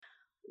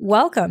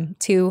Welcome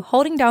to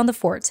Holding Down the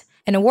Fort,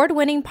 an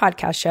award-winning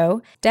podcast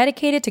show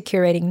dedicated to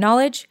curating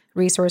knowledge,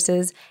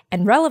 resources,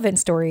 and relevant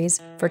stories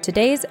for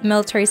today's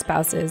military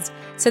spouses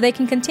so they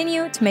can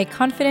continue to make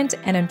confident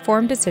and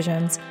informed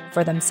decisions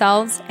for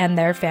themselves and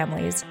their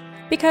families.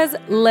 Because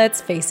let's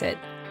face it,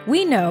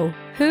 we know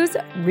who's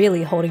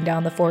really holding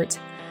down the fort.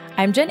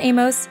 I'm Jen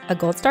Amos, a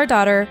Gold Star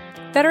daughter,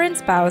 veteran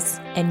spouse,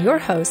 and your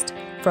host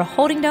for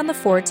Holding Down the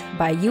Fort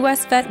by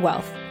U.S. Vet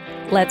Wealth.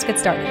 Let's get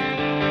started.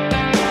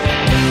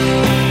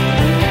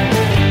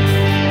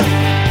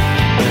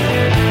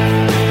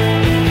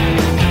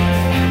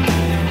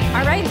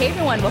 Hey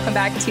everyone, welcome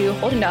back to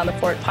Holding Down the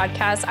Fort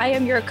podcast. I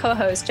am your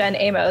co-host, Jen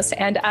Amos.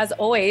 And as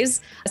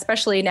always,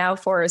 especially now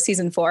for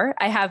season 4,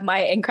 I have my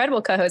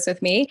incredible co-host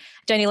with me,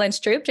 Jenny Lynn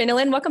Stroop. Jenny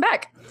Lynn, welcome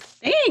back.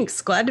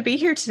 Thanks. Glad to be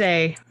here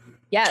today.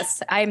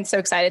 Yes, I'm so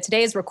excited.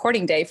 Today is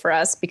recording day for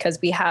us because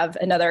we have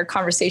another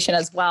conversation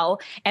as well.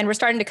 And we're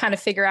starting to kind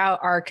of figure out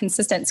our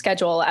consistent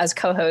schedule as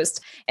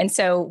co-host. And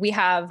so we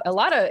have a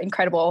lot of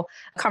incredible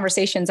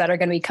conversations that are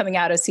going to be coming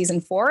out of season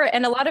 4.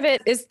 And a lot of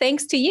it is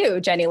thanks to you,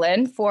 Jenny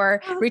Lynn,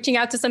 for reaching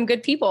out to some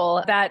good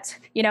people that,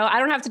 you know, I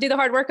don't have to do the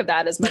hard work of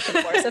that as much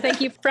anymore. So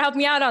thank you for helping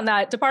me out on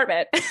that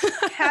department.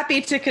 Happy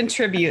to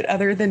contribute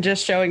other than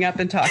just showing up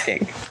and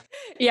talking.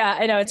 Yeah,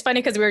 I know. It's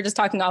funny because we were just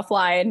talking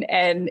offline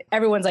and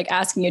everyone's like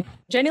asking you,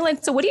 Jenny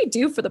Lynn, so what do you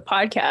do for the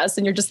podcast?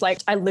 And you're just like,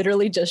 I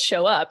literally just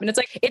show up. And it's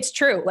like, it's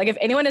true. Like if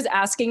anyone is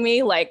asking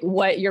me like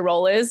what your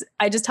role is,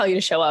 I just tell you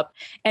to show up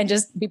and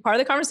just be part of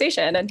the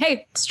conversation. And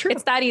hey, it's true.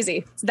 It's that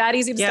easy. It's that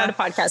easy to start a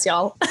podcast,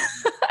 y'all.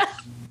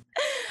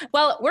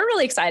 Well, we're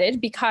really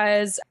excited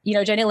because, you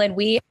know, Jenny Lynn,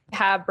 we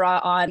have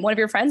brought on one of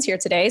your friends here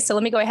today. So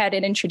let me go ahead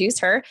and introduce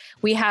her.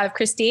 We have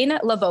Christine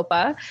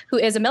Lavopa, who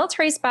is a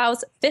military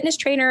spouse, fitness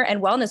trainer,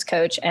 and wellness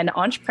coach and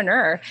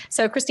entrepreneur.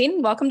 So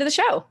Christine, welcome to the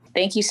show.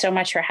 Thank you so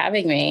much for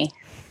having me.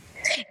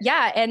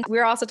 Yeah. And we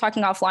were also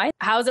talking offline.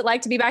 How is it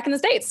like to be back in the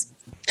States?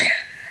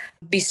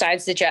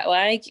 Besides the jet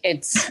lag,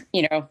 it's,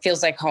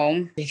 feels like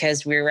home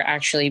because we were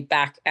actually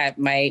back at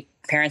my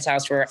parents'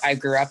 house where I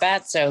grew up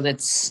at. So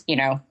that's,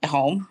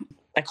 home.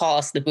 I call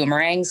us the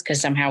boomerangs because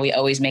somehow we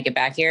always make it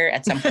back here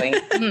at some point.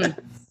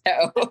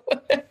 So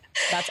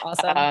that's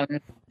awesome.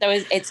 So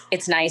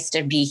it's nice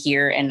to be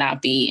here and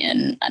not be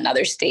in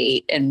another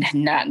state and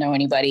not know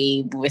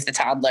anybody with a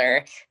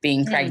toddler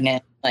being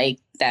pregnant. Like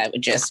that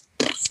would just,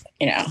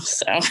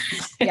 so.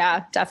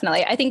 Yeah,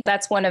 definitely. I think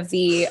that's one of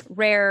the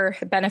rare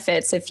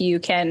benefits if you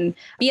can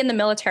be in the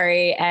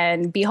military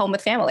and be home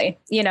with family,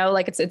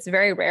 like it's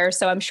very rare.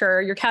 So I'm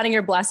sure you're counting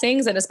your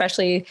blessings. And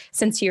especially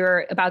since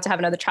you're about to have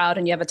another child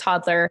and you have a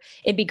toddler,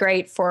 it'd be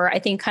great for, I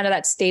think, kind of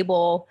that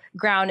stable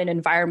ground and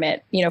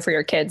environment, for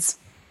your kids.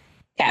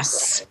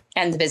 Yes.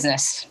 And the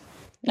business.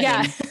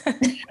 Yeah.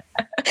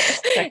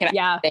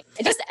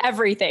 Just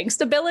everything.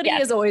 Stability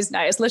is always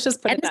nice. Let's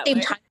just put it that way. At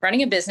the same time,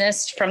 running a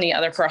business from the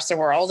other across the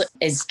world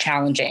is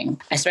challenging,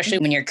 especially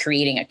when you're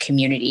creating a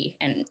community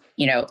and,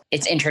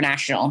 it's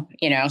international,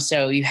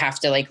 so you have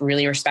to like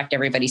really respect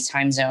everybody's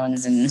time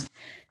zones and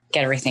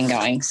get everything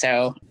going.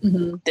 So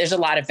there's a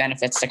lot of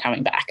benefits to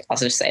coming back. I'll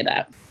just say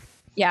that.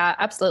 Yeah,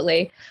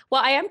 absolutely.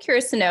 Well, I am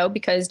curious to know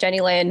because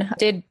Jenny Lynn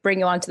did bring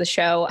you onto the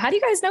show. How do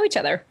you guys know each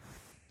other?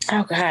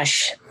 Oh,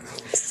 gosh.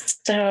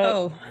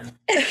 So,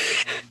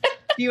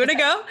 you want to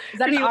go? Is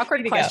that an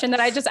awkward question that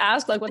I just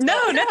asked? Like, what's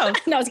No. No,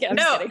 I was kidding.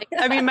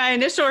 I mean, my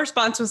initial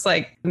response was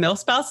like mil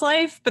spouse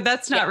life, but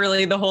that's not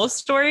really the whole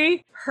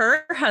story.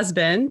 Her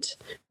husband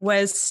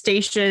was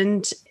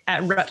stationed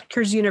at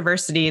Rutgers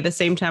University the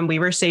same time we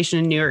were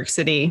stationed in New York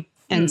City.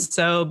 And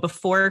so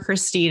before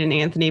Christine and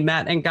Anthony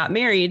met and got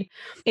married,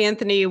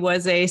 Anthony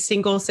was a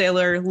single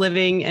sailor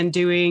living and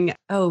doing,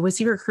 was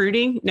he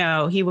recruiting?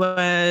 No, he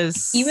was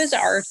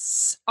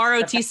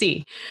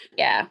ROTC.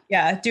 Yeah.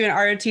 Doing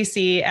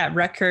ROTC at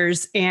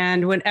Rutgers.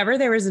 And whenever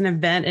there was an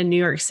event in New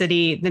York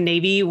City, the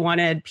Navy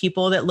wanted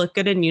people that look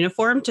good in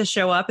uniform to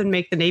show up and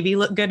make the Navy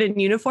look good in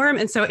uniform.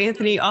 And so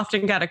Anthony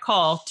often got a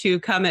call to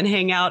come and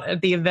hang out at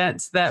the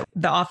events that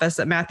the office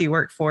that Matthew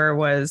worked for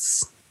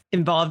was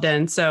involved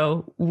in.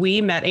 So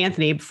we met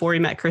Anthony before we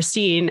met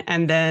Christine.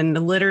 And then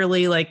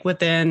literally like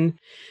within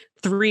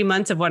 3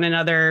 months of one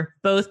another,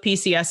 both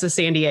PCS is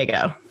San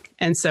Diego.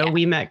 And so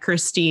we met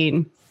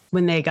Christine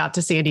when they got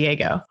to San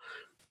Diego.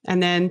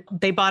 And then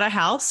they bought a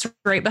house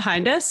right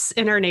behind us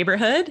in our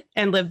neighborhood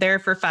and lived there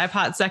for 5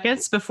 hot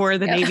seconds before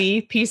the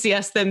Navy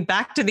PCS them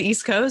back to the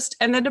East Coast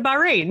and then to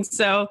Bahrain.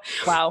 So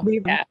we,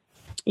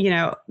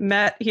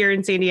 met here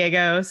in San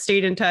Diego,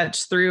 stayed in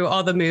touch through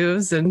all the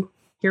moves, and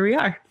here we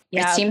are.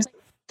 Yeah. It seems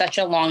like such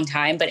a long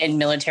time, but in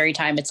military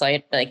time, it's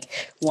like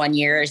 1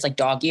 year is like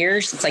dog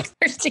years. It's like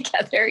they're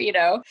together,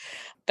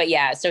 But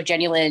yeah, so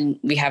Jenny Lynn,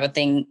 we have a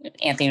thing,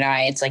 Anthony and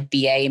I, it's like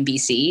BA and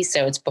BC.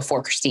 So it's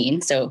before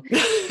Christine. So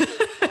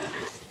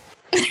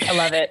I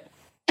love it.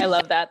 I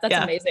love that. That's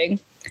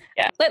amazing.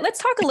 Yeah. Let's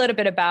talk a little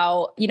bit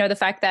about, the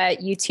fact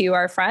that you two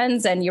are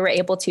friends and you were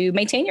able to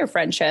maintain your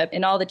friendship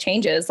and all the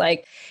changes.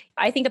 Like,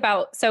 I think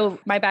about, so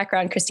my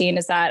background, Christine,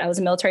 is that I was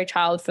a military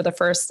child for the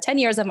first 10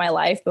 years of my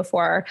life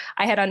before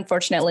I had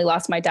unfortunately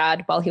lost my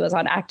dad while he was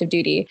on active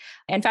duty.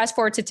 And fast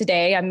forward to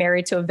today, I'm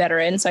married to a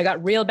veteran, so I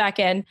got reeled back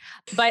in.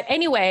 But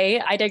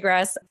anyway, I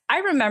digress. I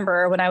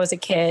remember when I was a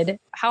kid,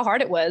 how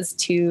hard it was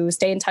to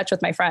stay in touch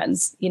with my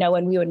friends,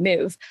 when we would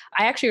move.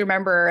 I actually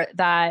remember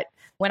that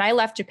when I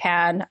left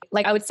Japan,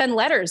 like I would send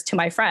letters to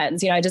my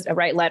friends, I just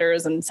write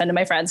letters and send to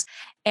my friends.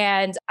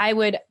 And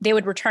they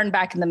would return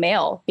back in the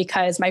mail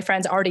because my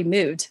friends already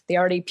moved. They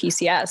already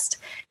PCS'd,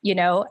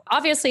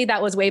 obviously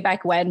that was way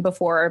back when,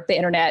 before the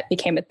internet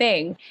became a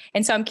thing.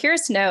 And so I'm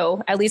curious to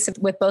know, at least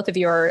with both of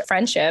your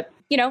friendship,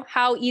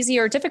 how easy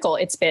or difficult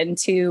it's been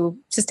to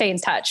stay in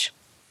touch.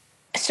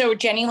 So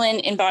Jenny Lynn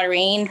in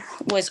Bahrain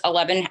was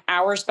 11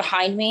 hours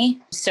behind me.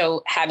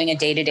 So having a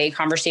day-to-day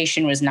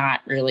conversation was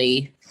not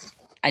really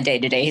a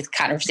day-to-day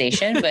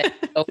conversation, but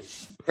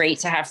great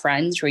to have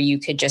friends where you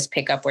could just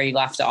pick up where you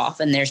left off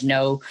and there's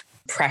no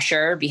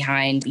pressure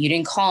behind, you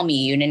didn't call me,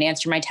 you didn't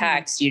answer my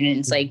text, you didn't,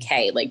 it's like,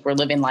 hey, like we're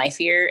living life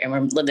here and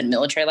we're living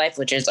military life,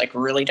 which is like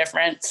really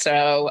different.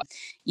 So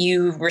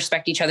you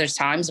respect each other's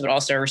times, but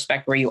also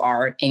respect where you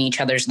are in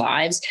each other's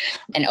lives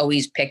and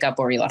always pick up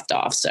where you left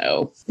off.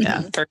 So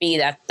for me,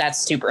 that's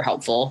super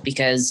helpful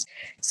because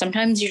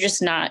sometimes you're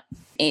just not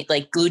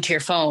like glued to your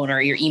phone or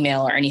your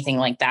email or anything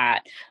like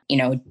that.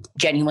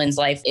 Jenny Lynn's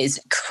life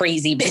is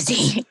crazy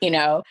busy,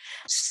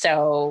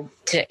 so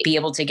to be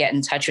able to get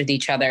in touch with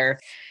each other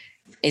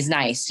is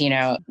nice,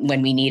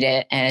 when we need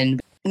it.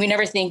 And we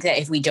never think that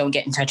if we don't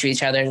get in touch with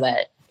each other,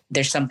 that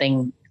there's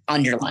something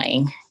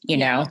underlying,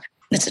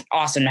 It's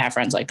awesome to have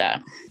friends like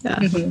that. Yeah.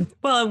 Mm-hmm.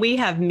 Well, we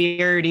have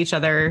mirrored each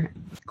other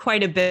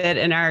quite a bit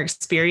in our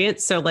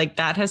experience. So like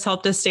that has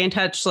helped us stay in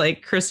touch.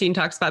 Like Christine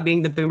talks about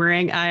being the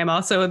boomerang. I am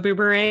also a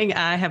boomerang.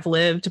 I have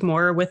lived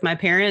more with my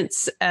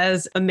parents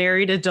as a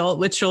married adult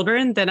with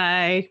children than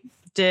I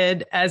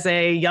did as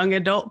a young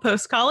adult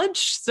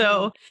post-college.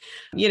 So,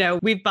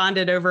 we've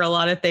bonded over a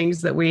lot of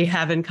things that we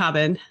have in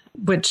common,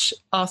 which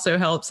also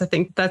helps. I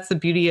think that's the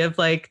beauty of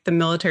like the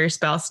military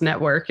spouse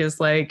network is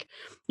like,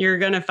 you're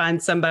going to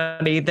find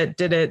somebody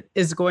that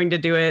is going to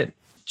do it,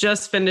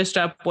 just finished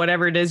up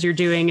whatever it is you're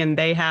doing, and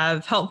they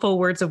have helpful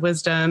words of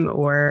wisdom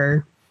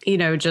or,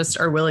 just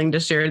are willing to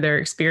share their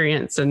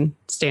experience and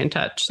stay in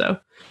touch. So,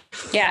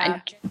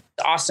 yeah. And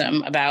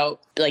awesome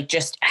about like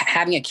just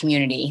having a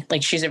community.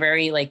 Like she's a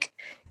very like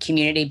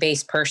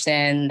community-based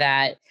person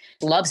that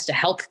loves to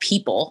help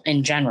people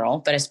in general,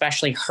 but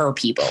especially her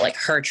people, like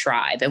her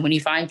tribe. And when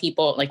you find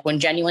people, like when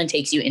Jenny Lynn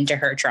takes you into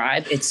her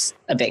tribe, it's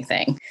a big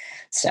thing.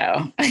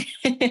 So,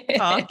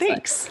 oh,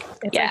 thanks.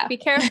 It's like, be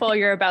careful.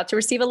 You're about to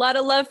receive a lot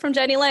of love from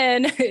Jenny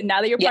Lynn.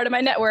 Now that you're part of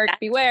my network,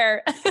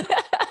 beware.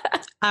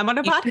 I'm on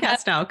a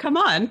podcast now. Come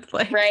on.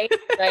 Right.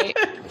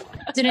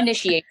 It's an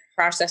initiation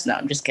process. No,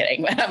 I'm just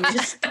kidding.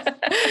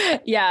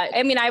 Yeah.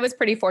 I mean, I was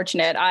pretty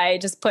fortunate. I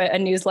just put a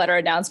newsletter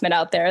announcement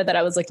out there that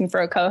I was looking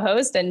for a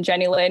co-host, and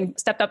Jenny Lynn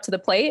stepped up to the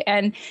plate.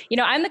 And,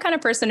 I'm the kind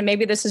of person, and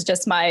maybe this is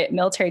just my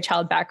military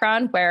child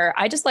background, where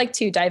I just like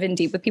to dive in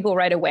deep with people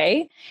right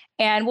away,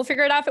 and we'll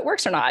figure it out if it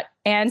works or not.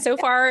 And so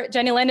far,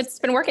 Jenny Lynn, it's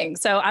been working.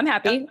 So I'm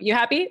happy. You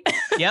happy?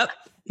 Yep.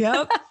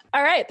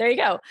 All right, there you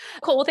go.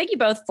 Cool. Well, thank you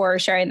both for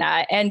sharing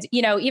that. And,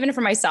 even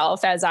for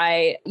myself, as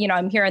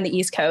I'm here on the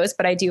East Coast,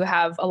 but I do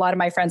have a lot of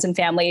my friends and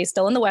family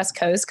still in the West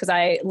Coast because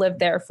I lived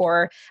there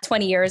for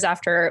 20 years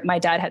after my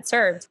dad had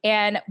served.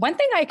 And one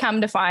thing I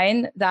come to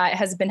find that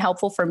has been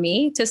helpful for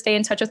me to stay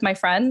in touch with my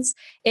friends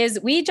is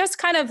we just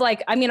kind of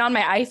on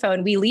my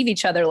iPhone, we leave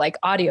each other like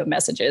audio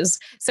messages.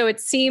 So it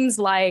seems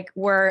like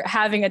we're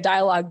having a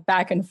dialogue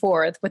back and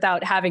forth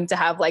without having to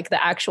have like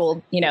the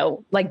actual,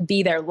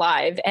 be there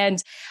live.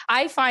 And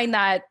I find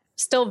that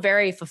still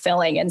very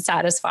fulfilling and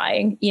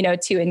satisfying,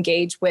 to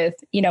engage with,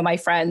 my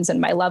friends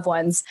and my loved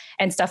ones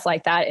and stuff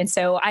like that. And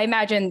so I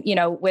imagine,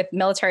 with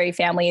military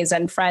families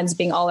and friends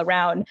being all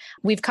around,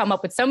 we've come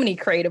up with so many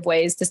creative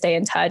ways to stay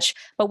in touch,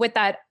 but with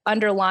that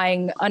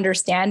underlying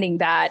understanding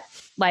that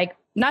like,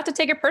 not to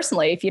take it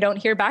personally if you don't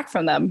hear back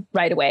from them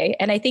right away.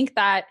 And I think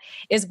that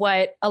is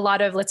what a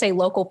lot of, let's say,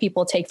 local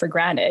people take for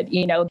granted.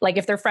 Like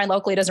if their friend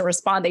locally doesn't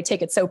respond, they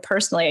take it so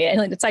personally.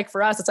 And it's like,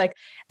 for us, it's like,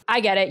 I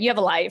get it. You have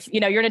a life,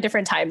 you're in a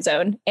different time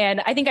zone.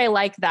 And I think I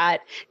like that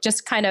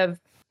just kind of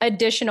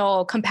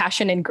additional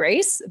compassion and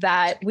grace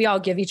that we all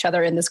give each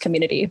other in this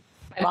community.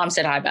 My mom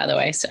said hi, by the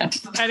way. So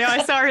I know,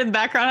 I saw her in the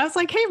background. I was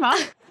like, hey, Mom.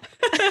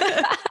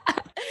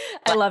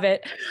 I love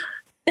it.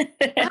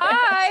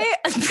 Hi.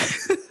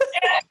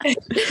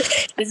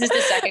 This is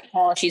the second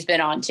call she's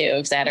been on too,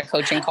 because I had a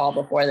coaching call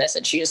before this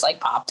and she just like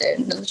popped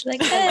in. And she's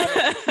like,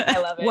 hey. I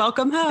love it.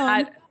 Welcome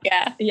home.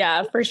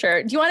 Yeah, for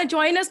sure. Do you want to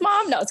join us,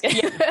 Mom? No, it's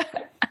good.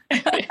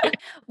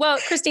 Well,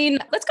 Christine,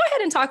 let's go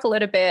ahead and talk a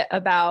little bit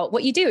about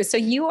what you do. So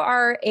you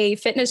are a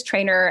fitness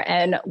trainer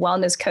and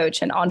wellness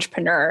coach and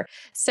entrepreneur.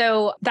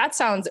 So that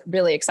sounds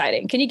really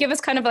exciting. Can you give us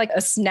kind of like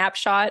a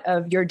snapshot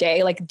of your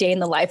day, like day in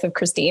the life of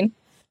Christine?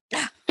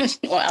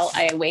 Well,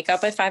 I wake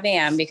up at 5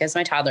 a.m. because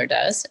my toddler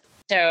does.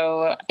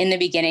 So in the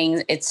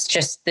beginning, it's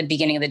just the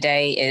beginning of the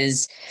day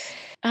is,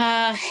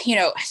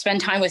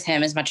 spend time with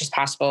him as much as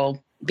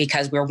possible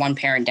because we're one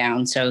parent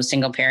down. So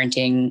single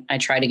parenting, I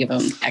try to give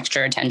him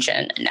extra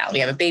attention. And now we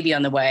have a baby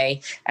on the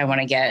way. I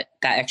want to get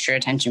that extra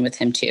attention with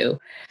him too.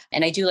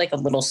 And I do like a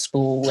little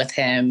school with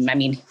him. I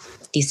mean,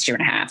 he's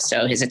 2.5,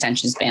 so his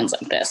attention span's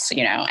like this,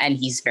 and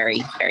he's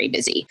very, very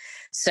busy.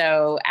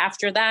 So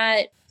after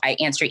that, I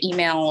answer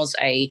emails.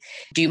 I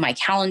do my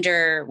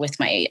calendar with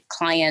my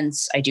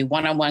clients. I do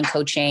one-on-one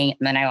coaching.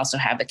 And then I also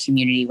have a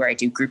community where I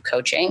do group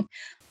coaching.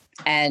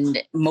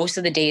 And most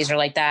of the days are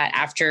like that.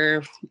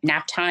 After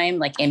nap time,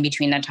 like in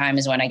between that time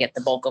is when I get the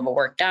bulk of the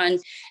work done.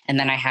 And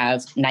then I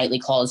have nightly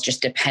calls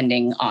just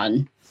depending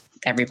on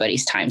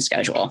everybody's time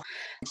schedule.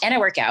 And I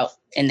work out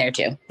in there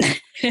too.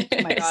 Oh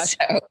my gosh.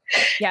 So,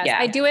 yes, yeah.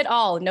 I do it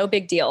all. No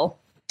big deal.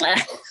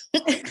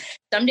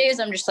 Some days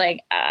I'm just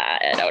like,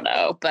 I don't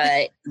know,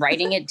 but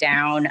writing it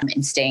down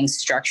and staying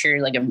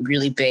structured, like I'm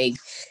really big.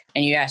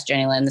 And you asked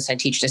Jenny Lynn this, I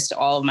teach this to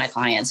all of my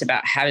clients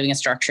about having a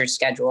structured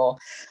schedule,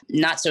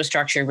 not so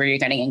structured where you're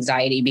getting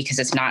anxiety because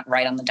it's not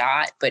right on the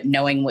dot, but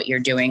knowing what you're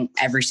doing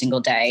every single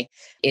day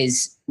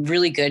is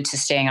really good to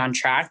staying on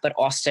track, but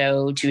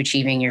also to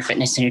achieving your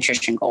fitness and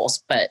nutrition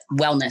goals, but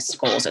wellness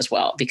goals as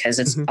well, because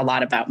it's a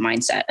lot about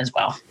mindset as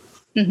well.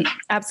 Mm-hmm.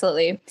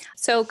 Absolutely.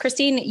 So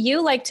Christine,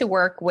 you like to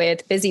work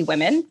with busy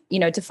women,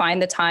 to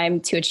find the time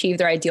to achieve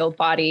their ideal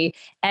body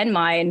and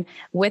mind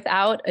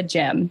without a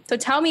gym. So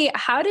tell me,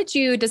 how did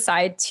you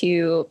decide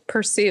to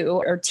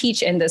pursue or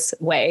teach in this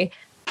way?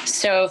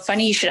 So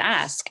funny you should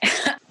ask.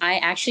 I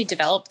actually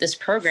developed this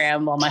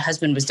program while my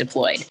husband was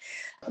deployed.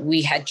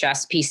 We had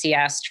just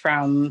PCS'd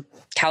from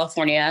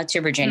California to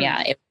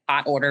Virginia. It was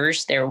hot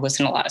orders. There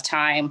wasn't a lot of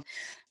time.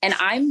 And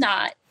I'm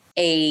not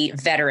a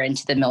veteran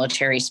to the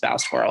military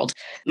spouse world.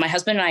 My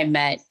husband and I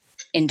met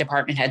in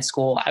department head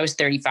school. I was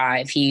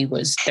 35, he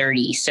was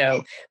 30.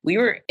 So we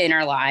were in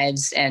our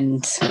lives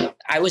and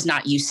I was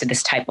not used to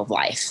this type of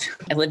life.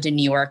 I lived in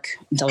New York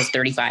until I was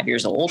 35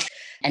 years old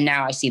and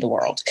now I see the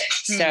world.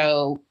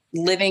 So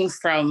living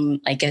from,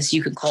 I guess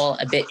you could call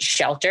a bit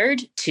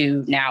sheltered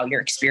to now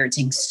you're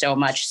experiencing so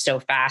much so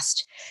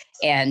fast.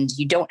 And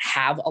you don't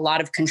have a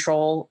lot of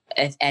control,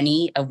 if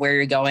any, of where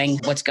you're going,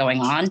 what's going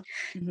on.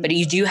 But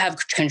you do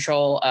have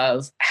control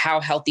of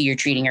how healthy you're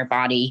treating your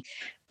body,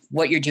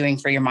 what you're doing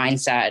for your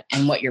mindset,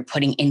 and what you're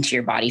putting into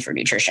your body for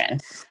nutrition.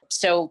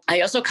 So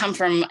I also come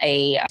from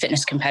a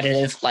fitness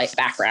competitive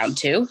background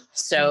too.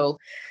 So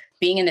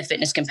being in the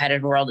fitness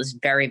competitive world is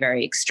very,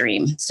 very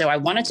extreme. So I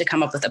wanted to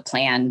come up with a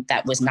plan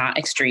that was not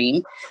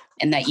extreme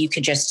and that you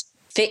could just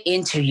fit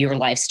into your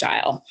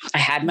lifestyle. I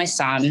had my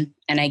son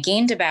and I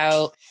gained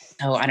about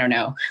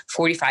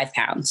 45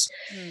 pounds.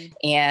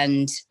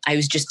 And I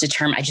was just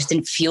determined. I just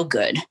didn't feel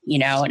good,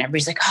 and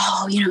everybody's like,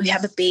 oh, you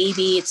have a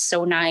baby. It's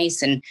so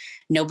nice. And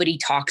nobody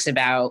talks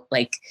about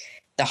like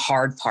the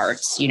hard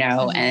parts,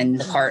 and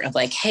the part of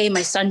like, hey,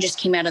 my son just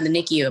came out of the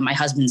NICU and my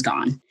husband's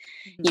gone,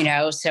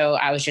 so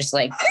I was just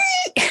like,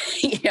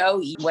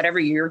 whatever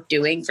you're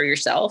doing for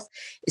yourself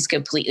is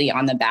completely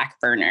on the back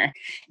burner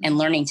and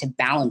learning to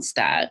balance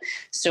that.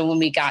 So when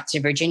we got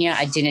to Virginia,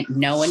 I didn't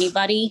know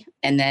anybody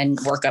and then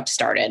workup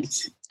started.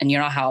 And you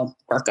know how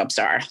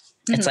workups are.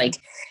 It's like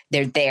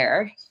they're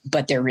there,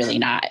 but they're really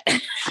not.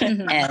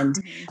 And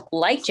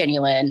like Jenny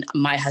Lynn,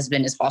 my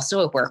husband is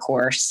also a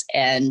workhorse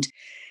and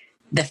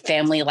the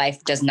family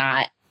life does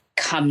not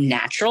come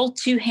natural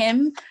to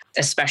him,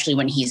 especially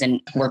when he's in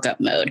workup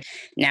mode.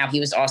 Now he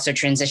was also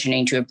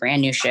transitioning to a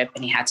brand new ship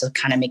and he had to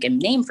kind of make a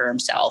name for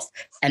himself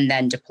and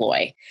then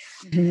deploy.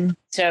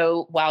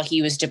 So while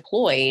he was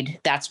deployed,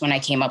 that's when I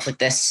came up with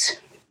this,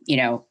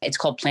 it's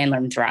called Plan,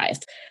 Learn, Thrive.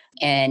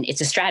 And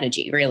it's a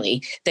strategy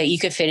really that you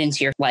could fit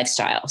into your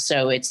lifestyle.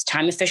 So it's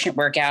time efficient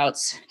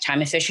workouts,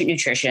 time efficient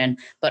nutrition,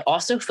 but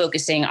also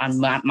focusing on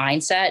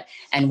mindset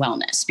and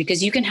wellness,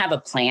 because you can have a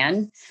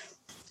plan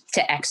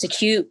to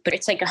execute, but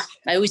it's like,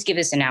 I always give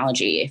this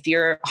analogy. If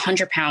you're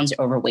 100 pounds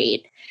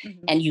overweight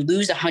and you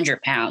lose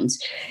 100 pounds,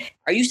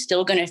 are you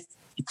still going to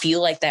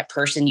feel like that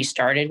person you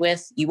started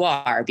with? You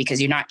are,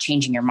 because you're not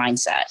changing your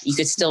mindset. You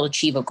could still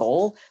achieve a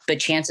goal, but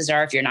chances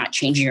are if you're not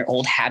changing your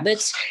old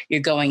habits,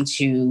 you're going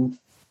to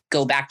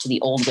go back to the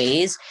old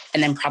ways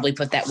and then probably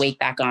put that weight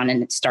back on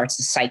and it starts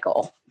the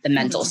cycle, the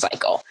mental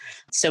cycle.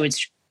 So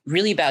it's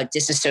really about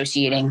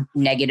disassociating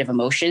negative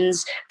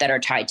emotions that are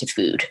tied to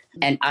food.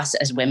 And us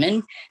as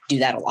women do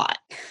that a lot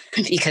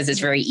because it's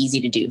very easy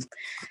to do.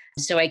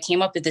 So I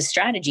came up with this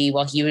strategy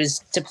while he was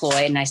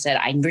deployed and I said,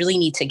 I really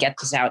need to get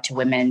this out to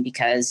women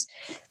because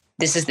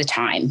this is the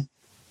time.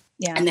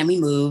 Yeah. And then we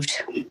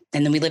moved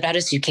and then we lived out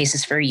of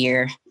suitcases for a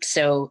year.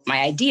 So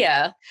my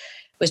idea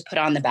was put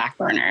on the back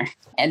burner.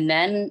 And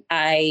then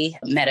I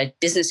met a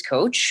business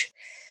coach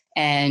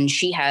and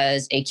she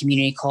has a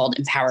community called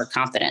Empower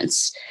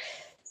Confidence.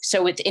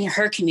 So within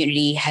her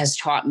community has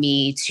taught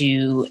me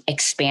to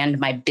expand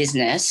my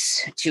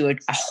business to a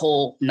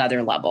whole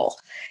nother level.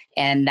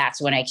 And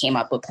that's when I came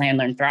up with Plan,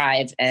 Learn,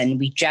 Thrive. And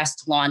we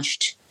just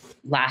launched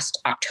last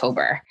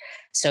October.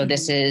 So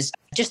this is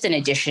just an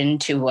addition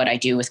to what I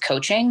do with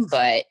coaching,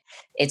 but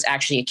it's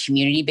actually a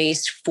community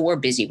based for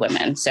busy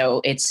women.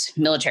 So it's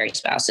military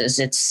spouses,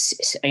 it's,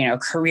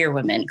 career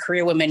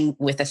women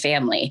with a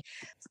family,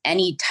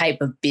 any type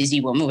of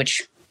busy woman,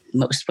 which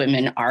most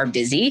women are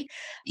busy.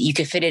 You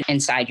could fit it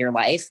inside your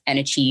life and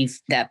achieve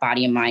that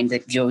body and mind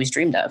that you always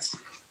dreamed of.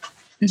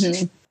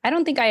 Mm-hmm. I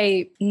don't think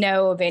I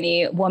know of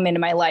any woman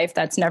in my life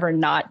that's never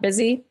not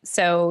busy.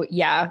 So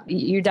yeah,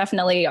 you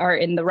definitely are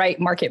in the right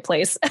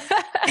marketplace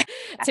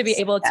to be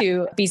able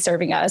to be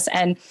serving us.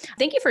 And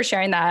thank you for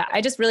sharing that. I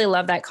just really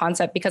love that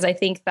concept because I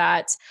think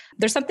that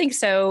there's something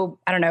so,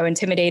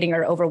 intimidating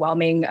or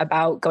overwhelming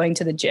about going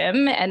to the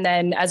gym. And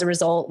then as a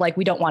result, like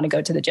we don't want to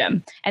go to the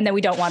gym and then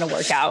we don't want to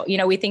work out.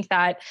 We think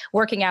that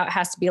working out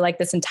has to be like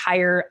this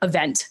entire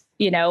event.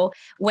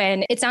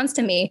 When it sounds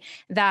to me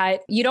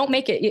that you don't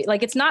make it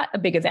like it's not a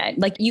big event,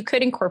 like you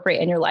could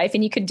incorporate in your life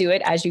and you could do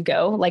it as you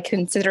go, like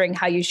considering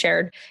how you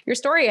shared your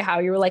story, how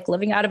you were like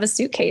living out of a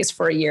suitcase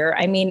for a year.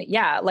 I mean,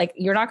 yeah, like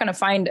you're not going to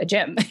find a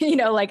gym,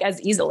 like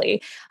as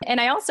easily.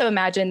 And I also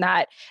imagine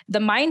that the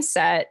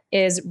mindset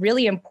is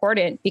really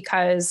important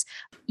because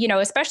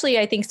especially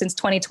I think since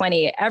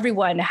 2020,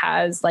 everyone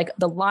has like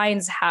the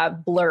lines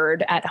have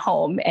blurred at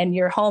home and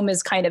your home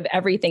is kind of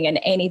everything and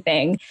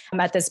anything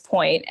at this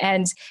point.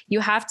 And you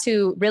have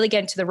to really get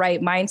into the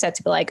right mindset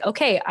to be like,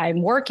 okay,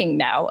 I'm working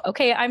now.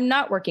 Okay, I'm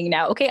not working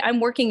now. Okay, I'm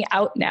working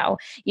out now.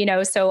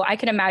 So I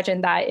can imagine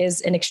that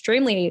is an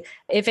extremely,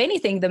 if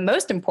anything, the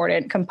most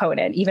important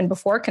component, even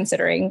before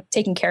considering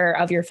taking care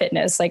of your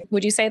fitness. Like,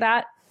 would you say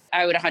that?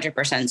 I would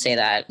 100% say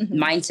that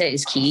mindset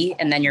is key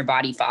and then your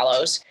body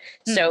follows.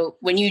 So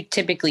when you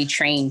typically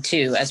train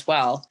too, as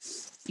well,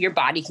 your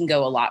body can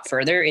go a lot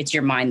further. It's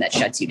your mind that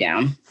shuts you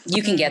down.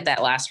 You can get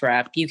that last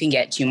rep. You can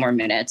get 2 more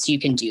minutes.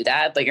 You can do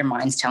that, but your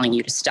mind's telling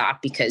you to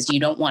stop because you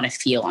don't want to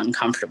feel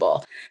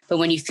uncomfortable. But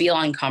when you feel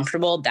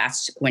uncomfortable,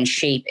 that's when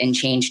shape and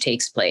change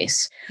takes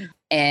place.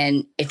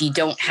 And if you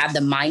don't have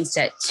the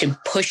mindset to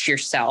push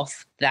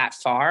yourself that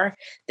far,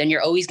 then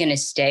you're always going to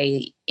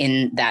stay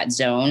in that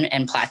zone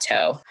and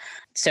plateau.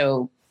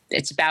 So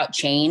it's about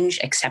change,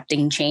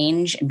 accepting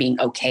change and being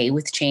okay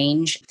with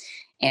change.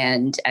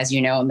 And as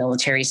you know, a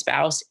military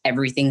spouse,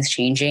 everything's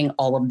changing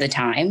all of the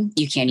time.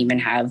 You can't even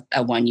have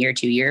a 1 year,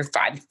 2 year,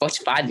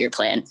 5-year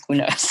plan. Who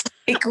knows?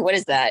 Like, what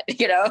is that?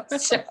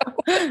 So.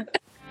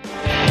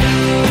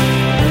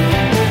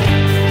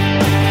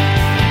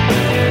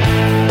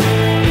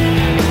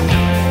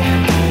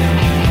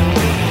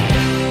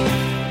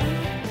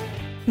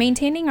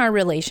 Maintaining our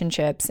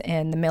relationships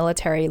in the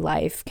military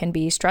life can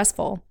be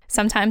stressful.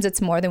 Sometimes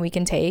it's more than we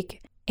can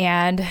take,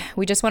 and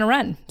we just want to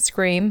run,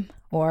 scream,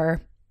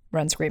 or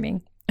run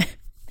screaming.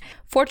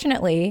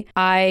 Fortunately,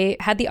 I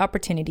had the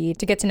opportunity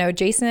to get to know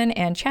Jason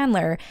and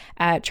Chandler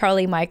at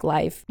Charlie Mike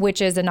Life,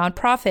 which is a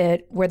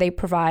nonprofit where they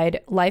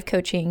provide life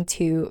coaching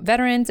to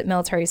veterans,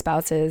 military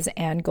spouses,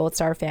 and Gold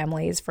Star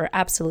families for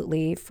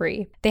absolutely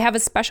free. They have a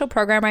special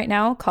program right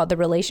now called the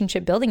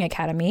Relationship Building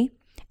Academy.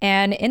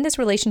 And in this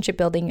Relationship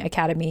Building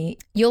Academy,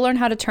 you'll learn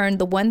how to turn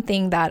the one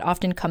thing that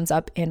often comes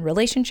up in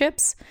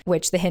relationships,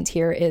 which the hint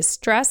here is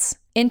stress,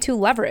 into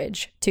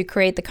leverage to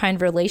create the kind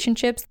of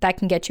relationships that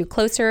can get you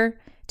closer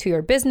to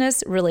your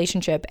business,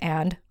 relationship,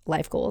 and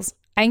life goals.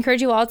 I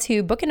encourage you all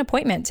to book an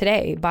appointment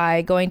today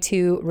by going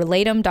to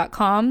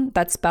relatem.com,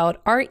 that's spelled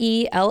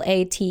RELATEM.com,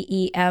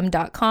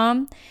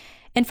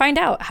 and find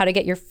out how to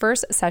get your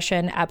first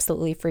session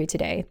absolutely free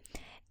today.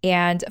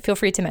 And feel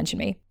free to mention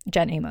me,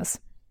 Jen Amos.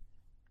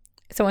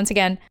 So once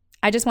again,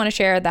 I just want to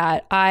share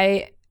that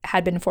I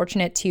had been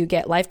fortunate to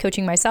get life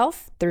coaching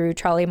myself through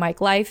Charlie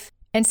Mike Life.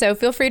 And so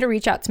feel free to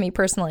reach out to me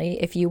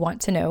personally if you want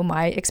to know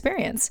my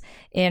experience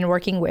in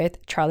working with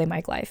Charlie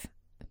Mike Life.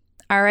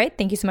 All right,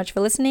 thank you so much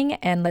for listening,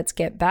 and let's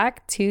get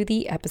back to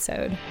the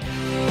episode.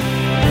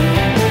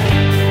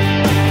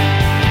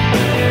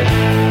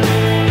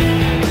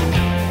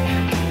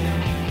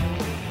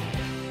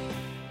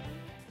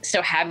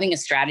 So having a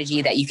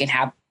strategy that you can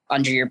have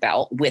under your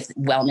belt with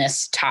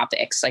wellness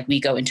topics, like we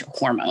go into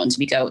hormones,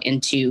 we go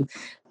into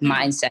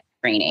mindset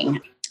training.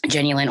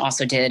 Jenny Lynn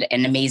also did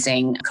an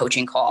amazing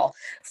coaching call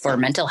for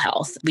mental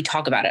health. We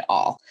talk about it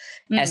all,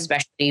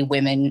 especially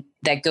women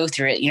that go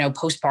through it.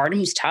 Postpartum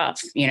is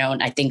tough,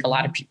 and I think a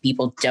lot of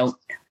people don't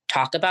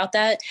talk about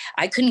that.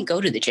 I couldn't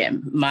go to the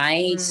gym.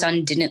 My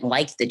son didn't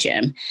like the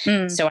gym.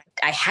 So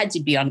I had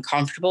to be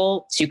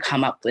uncomfortable to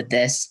come up with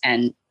this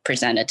and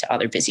present it to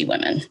other busy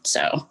women.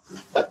 So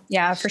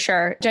yeah, for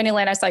sure. Jenny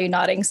Lynn, I saw you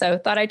nodding, so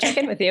thought I'd check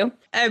in with you.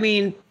 I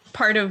mean,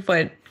 part of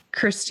what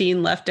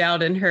Christine left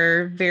out in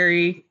her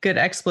very good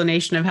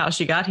explanation of how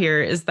she got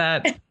here is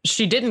that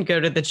she didn't go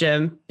to the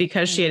gym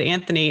because she had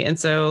Anthony. And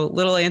so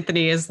little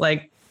Anthony is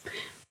like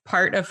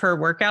part of her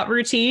workout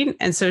routine.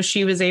 And so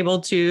she was able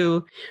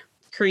to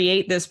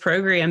create this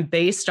program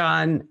based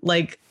on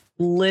like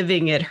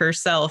living it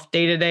herself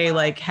day to day,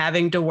 like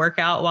having to work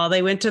out while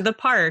they went to the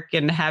park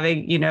and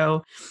having,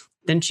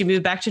 then she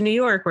moved back to New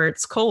York where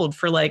it's cold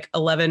for like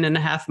 11 and a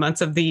half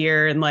months of the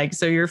year. And like,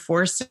 so you're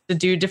forced to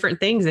do different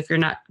things if you're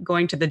not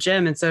going to the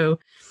gym. And so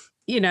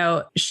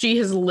she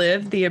has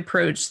lived the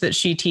approach that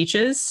she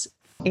teaches,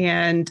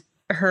 and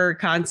her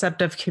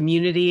concept of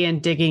community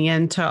and digging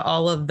into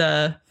all of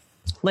the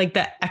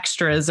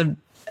extras of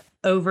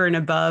over and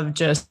above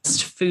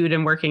just food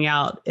and working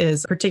out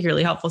is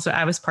particularly helpful. So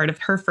I was part of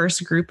her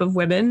first group of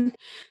women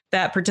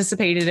that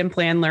participated in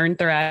Plan, Learn,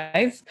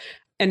 Thrive.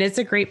 And it's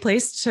a great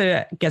place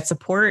to get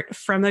support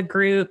from a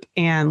group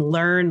and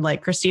learn.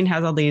 Like Christine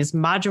has all these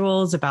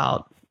modules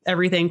about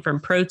everything from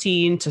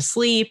protein to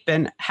sleep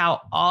and how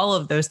all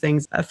of those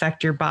things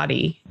affect your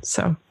body.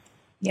 So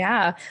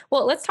yeah.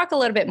 Well, let's talk a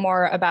little bit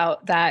more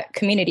about that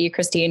community,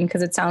 Christine,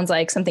 because it sounds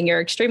like something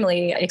you're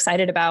extremely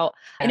excited about.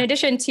 In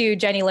addition to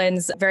Jenny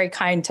Lynn's very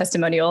kind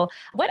testimonial,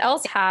 what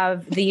else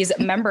have these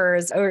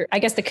members, or I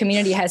guess the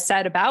community has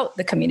said about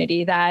the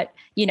community that,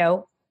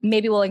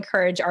 maybe will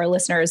encourage our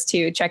listeners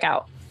to check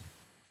out?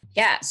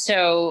 Yeah.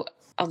 So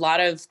a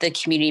lot of the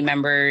community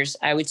members,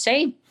 I would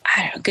say,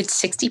 a good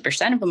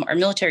 60% of them are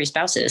military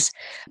spouses.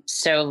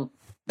 So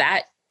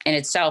that in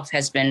itself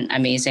has been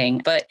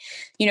amazing. But,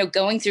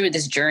 going through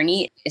this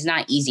journey is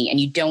not easy, and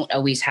you don't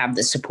always have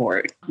the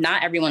support.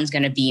 Not everyone's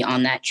going to be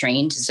on that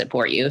train to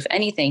support you. If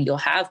anything, you'll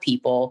have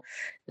people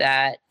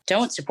that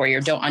don't support you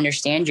or don't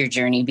understand your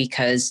journey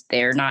because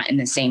they're not in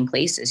the same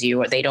place as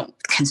you, or they don't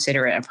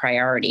consider it a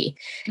priority.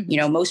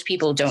 Mm-hmm. Most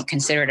people don't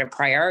consider it a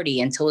priority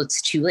until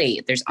it's too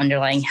late. There's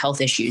underlying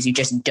health issues. You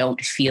just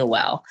don't feel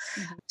well.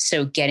 Mm-hmm.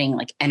 So getting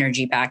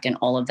energy back and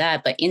all of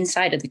that. But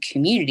inside of the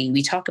community,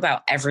 we talk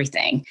about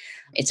everything.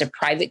 It's a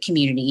private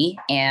community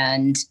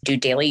and do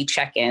daily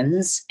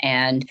check-ins.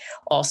 And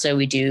also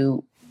we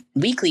do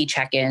weekly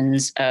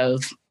check-ins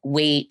of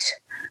weight,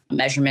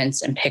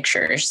 measurements, and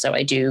pictures. So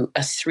I do a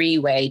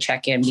 3-way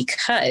check-in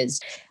because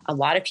a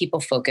lot of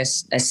people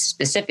focus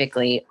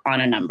specifically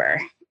on a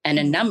number, and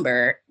a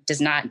number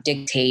does not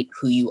dictate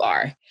who you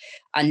are.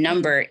 A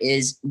number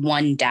is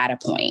one data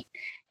point.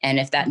 And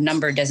if that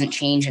number doesn't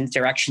change in the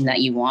direction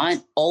that you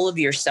want, all of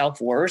your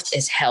self-worth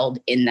is held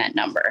in that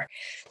number.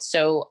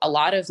 So a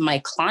lot of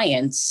my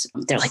clients,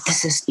 they're like,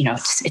 this is,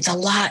 it's a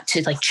lot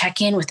to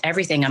check in with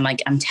everything. I'm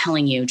like, I'm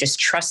telling you, just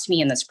trust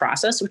me in this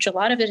process, which a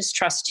lot of it is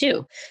trust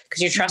too,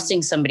 because you're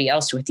trusting somebody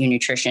else with your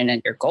nutrition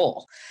and your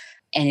goal.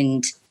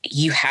 And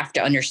you have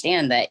to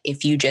understand that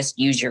if you just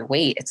use your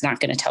weight, it's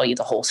not going to tell you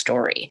the whole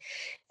story.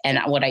 And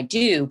what I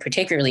do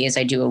particularly is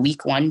I do a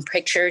week 1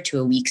 picture to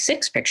a week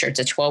 6 picture. It's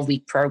a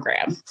 12-week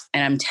program.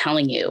 And I'm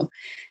telling you,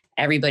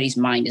 everybody's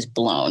mind is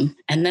blown.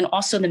 And then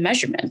also the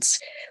measurements.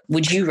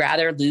 Would you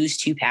rather lose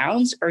 2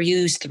 pounds or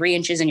use 3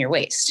 inches in your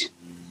waist?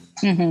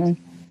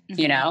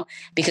 Mm-hmm.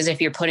 Because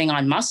if you're putting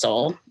on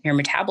muscle, your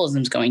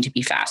metabolism is going to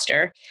be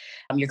faster.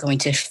 You're going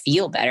to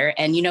feel better.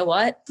 And you know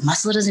what?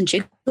 Muscle doesn't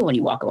jiggle when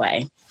you walk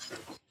away.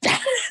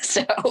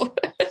 So...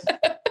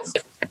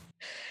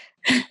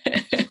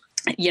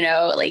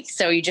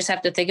 so you just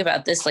have to think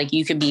about this.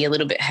 You can be a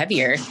little bit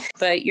heavier,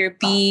 but you'll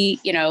be,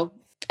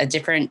 a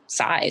different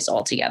size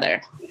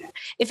altogether.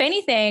 If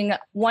anything,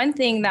 one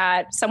thing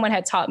that someone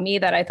had taught me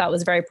that I thought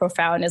was very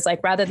profound is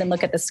rather than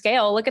look at the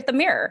scale, look at the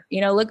mirror,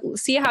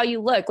 see how you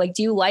look.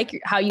 Do you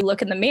like how you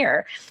look in the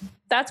mirror?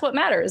 That's what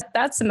matters.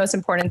 That's the most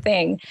important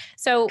thing.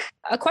 So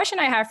a question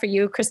I have for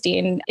you,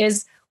 Christine,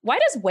 is why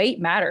does weight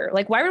matter?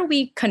 Why are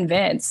we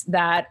convinced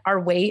that our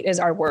weight is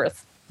our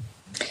worth?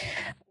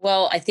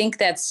 Well, I think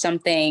that's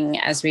something,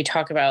 as we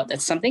talk about,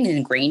 that's something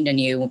ingrained in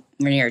you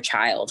when you're a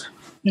child.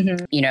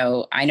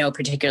 Mm-hmm. I know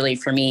particularly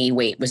for me,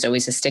 weight was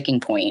always a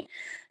sticking point,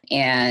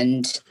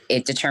 and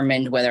it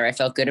determined whether I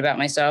felt good about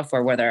myself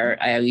or whether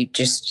I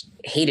just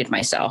hated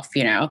myself,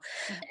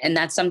 and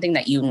that's something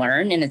that you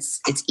learn, and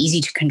it's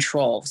easy to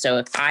control. So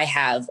if I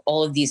have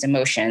all of these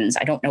emotions,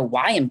 I don't know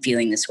why I'm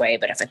feeling this way,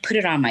 but if I put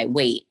it on my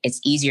weight, it's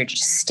easier to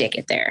just stick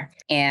it there.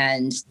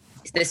 And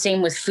the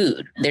same with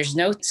food. There's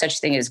no such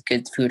thing as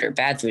good food or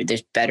bad food.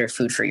 There's better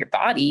food for your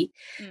body,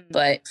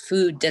 but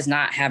food does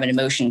not have an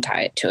emotion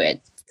tied to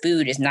it.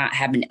 Food does not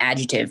have an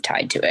adjective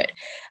tied to it.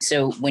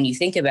 So when you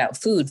think about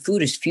food,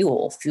 food is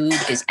fuel, food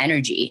is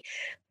energy,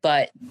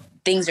 but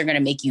things are going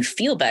to make you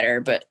feel better.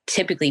 But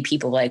typically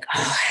people I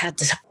had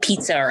this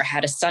pizza or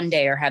had a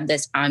sundae or have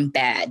this, I'm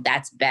bad.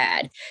 That's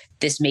bad.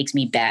 This makes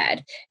me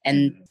bad.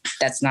 And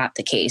that's not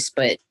the case,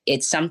 but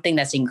it's something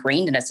that's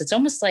ingrained in us. It's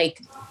almost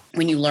like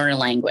when you learn a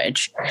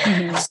language.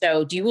 Mm-hmm.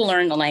 So do you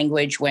learn a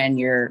language when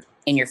you're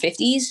in your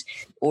 50s,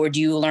 or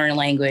do you learn a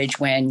language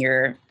when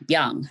you're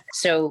young?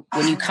 So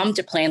when you come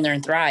to Plan,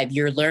 Learn, Thrive,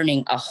 you're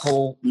learning a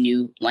whole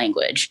new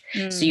language.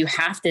 So you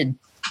have to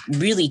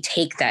really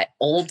take that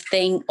old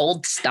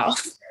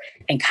stuff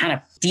and kind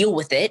of deal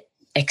with it,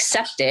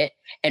 accept it,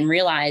 and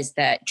realize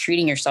that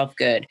treating yourself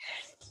good,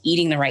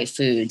 eating the right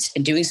foods,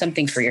 and doing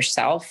something for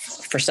yourself,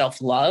 for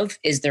self-love,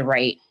 is the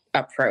right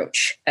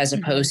approach, as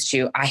opposed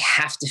to I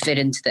have to fit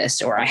into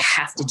this, or I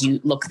have to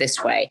look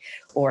this way,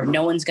 or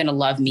no one's going to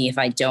love me if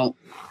I don't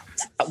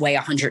weigh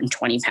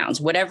 120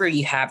 pounds, whatever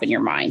you have in your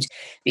mind,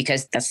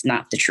 because that's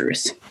not the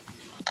truth.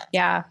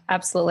 Yeah,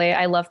 absolutely.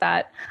 I love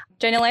that.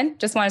 Jenny Lynn,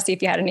 just want to see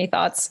if you had any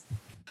thoughts.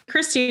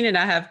 Christine and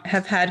I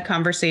have had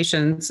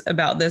conversations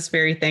about this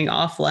very thing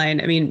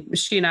offline. I mean,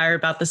 she and I are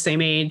about the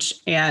same age,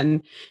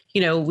 and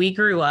we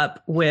grew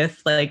up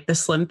with like the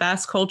slim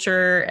fast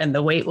culture and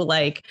the weight,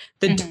 like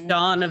the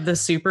dawn of the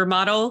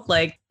supermodel,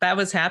 like that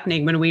was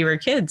happening when we were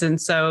kids.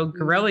 And so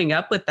growing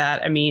up with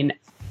that, I mean,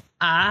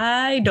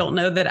 I don't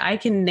know that I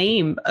can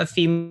name a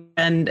female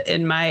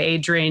in my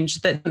age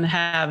range that can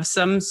have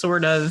some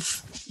sort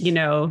of,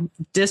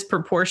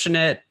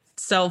 disproportionate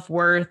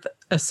self-worth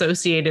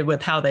associated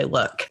with how they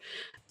look.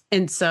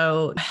 And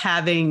so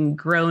having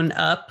grown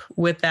up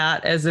with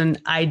that as an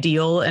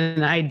ideal and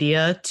an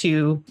idea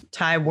to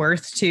tie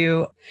worth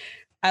to,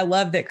 I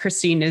love that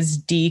Christine is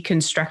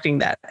deconstructing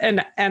that.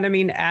 And I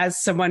mean, as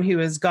someone who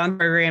has gone through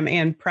the program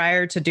and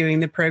prior to doing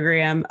the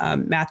program,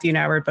 Matthew and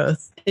I were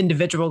both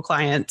individual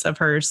clients of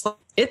hers.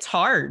 It's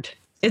hard.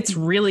 It's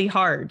really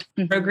hard.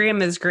 The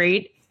program is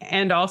great.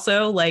 And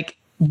also like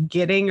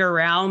getting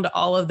around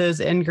all of those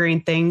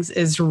ingrained things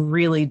is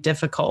really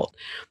difficult.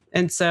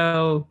 And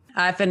so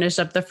I finished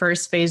up the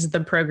first phase of the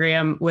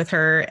program with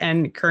her,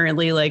 and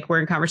currently like we're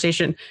in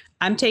conversation.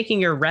 I'm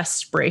taking a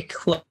rest break.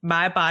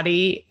 My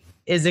body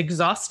is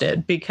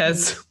exhausted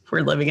because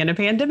we're living in a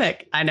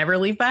pandemic. I never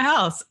leave my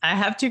house. I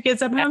have 2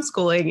 kids I'm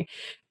homeschooling.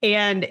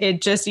 And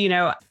it just,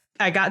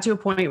 I got to a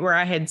point where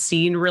I had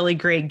seen really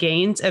great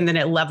gains and then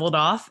it leveled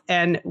off.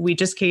 And we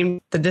just came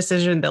to the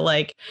decision that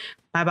like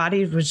my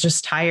body was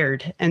just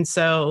tired. And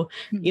so,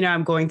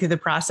 I'm going through the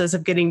process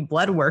of getting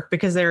blood work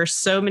because there are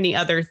so many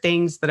other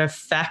things that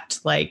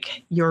affect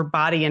like your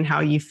body and how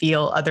you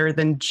feel other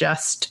than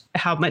just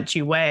how much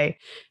you weigh.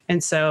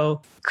 And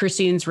so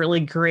Christine's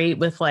really great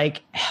with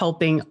like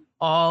helping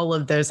all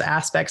of those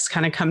aspects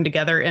kind of come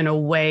together in a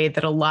way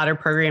that a lot of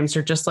programs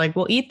are just like,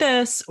 well, eat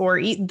this or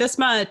eat this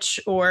much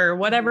or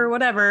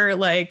whatever,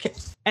 like,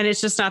 and it's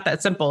just not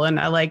that simple.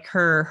 And I like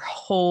her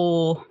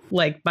whole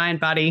like mind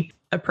body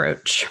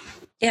approach.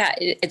 Yeah,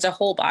 it's a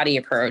whole body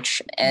approach.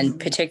 And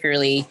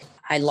particularly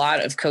a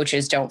lot of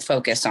coaches don't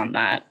focus on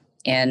that.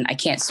 And I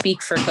can't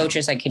speak for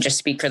coaches. I can just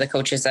speak for the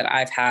coaches that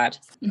I've had.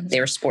 They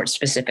were sports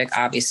specific,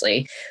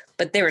 obviously,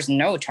 but there was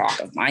no talk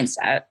of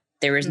mindset.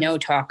 There was no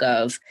talk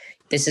of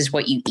this is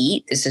what you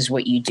eat. This is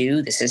what you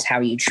do. This is how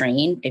you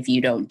train. If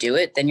you don't do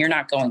it, then you're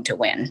not going to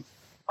win.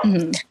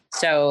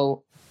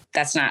 So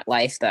that's not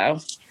life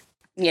though.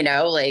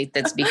 Like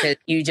that's because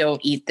you don't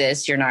eat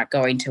this, you're not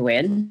going to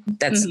win.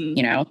 That's,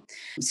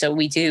 so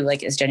we do,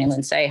 like, as Jenny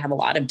Lynn say, have a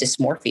lot of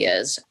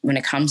dysmorphias when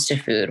it comes to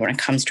food, when it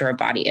comes to our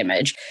body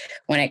image,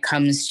 when it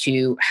comes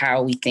to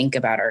how we think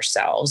about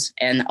ourselves.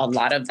 And a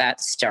lot of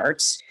that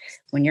starts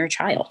when you're a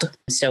child.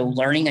 So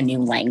learning a new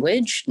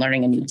language,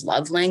 learning a new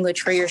love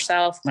language for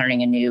yourself,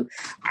 learning a new,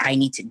 I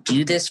need to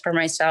do this for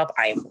myself.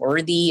 I'm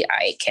worthy.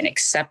 I can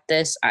accept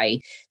this.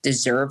 I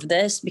deserve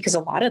this. Because a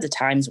lot of the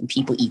times when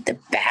people eat the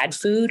bad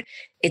food,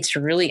 it's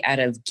really out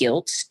of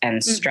guilt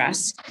and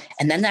stress.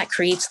 And then that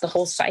creates the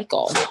whole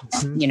cycle,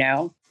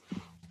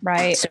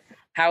 Right. So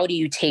how do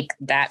you take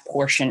that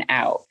portion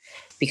out?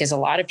 Because a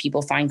lot of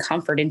people find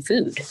comfort in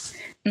food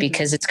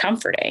because it's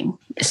comforting,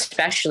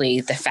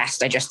 especially the fast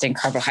digesting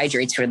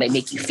carbohydrates where they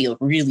make you feel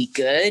really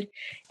good.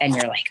 And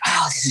you're like,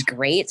 oh, this is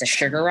great. It's a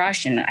sugar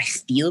rush and I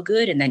feel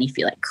good. And then you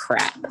feel like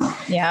crap.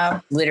 Yeah.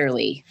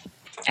 Literally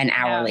an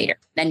hour later.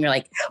 Then you're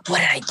like, what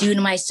did I do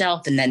to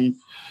myself? And then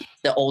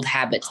the old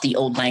habits, the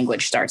old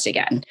language starts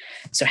again.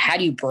 So how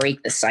do you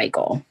break the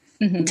cycle?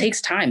 It takes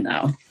time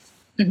though.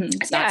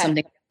 It's not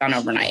something done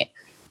overnight.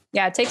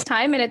 Yeah, it takes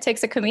time and it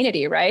takes a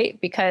community, right?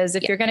 Because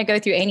if you're going to go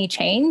through any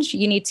change,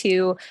 you need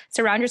to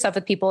surround yourself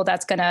with people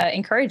that's going to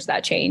encourage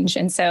that change.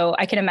 And so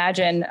I can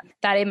imagine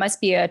that it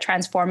must be a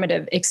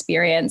transformative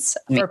experience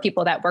for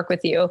people that work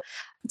with you.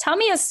 Tell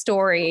me a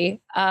story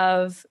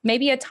of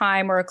maybe a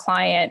time or a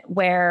client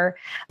where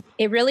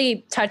it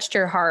really touched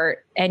your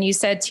heart and you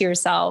said to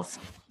yourself,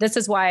 this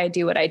is why I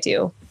do what I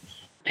do.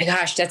 My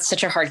gosh, that's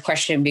such a hard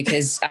question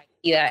because I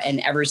see that in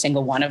every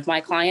single one of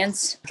my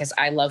clients because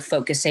I love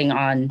focusing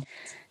on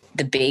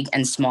the big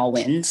and small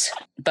wins.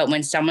 But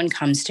when someone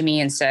comes to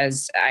me and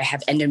says, I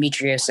have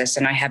endometriosis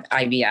and I have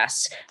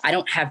IBS, I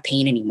don't have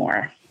pain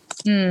anymore.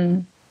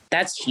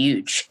 That's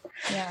huge.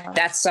 Yeah.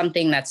 That's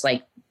something that's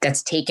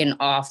taken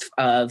off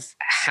of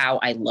how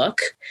I look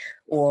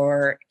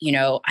or,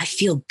 I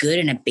feel good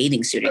in a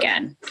bathing suit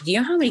again. Do you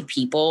know how many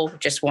people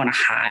just want to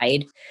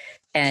hide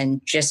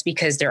and just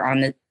because they're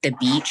on the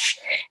beach?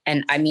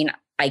 And I mean,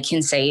 I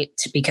can say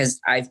it because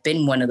I've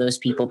been one of those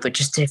people, but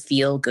just to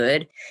feel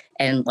good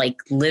and like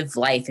live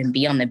life and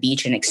be on the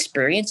beach and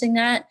experiencing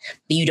that,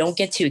 you don't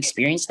get to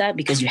experience that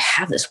because you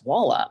have this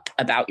wall up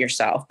about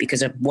yourself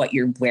because of what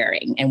you're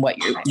wearing and what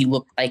you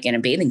look like in a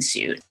bathing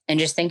suit. And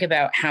just think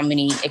about how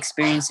many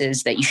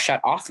experiences that you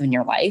shut off in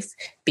your life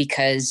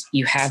because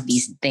you have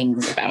these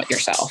things about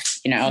yourself,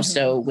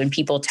 So when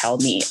people tell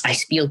me I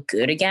feel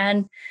good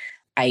again,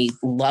 I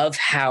love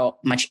how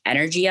much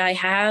energy I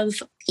have.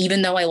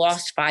 Even though I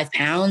lost 5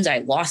 pounds, I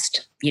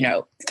lost,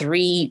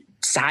 3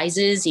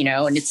 sizes,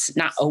 and it's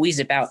not always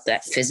about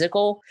that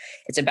physical,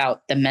 it's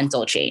about the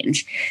mental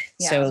change.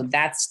 Yeah. So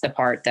that's the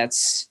part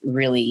that's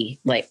really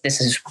like, this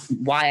is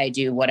why I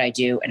do what I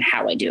do and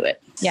how I do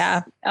it.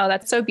 Yeah. Oh,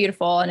 that's so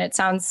beautiful. And it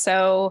sounds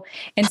so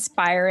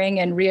inspiring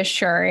and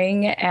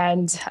reassuring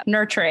and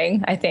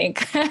nurturing, I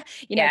think,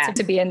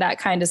 to be in that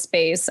kind of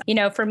space.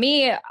 For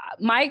me,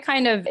 my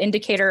kind of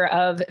indicator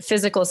of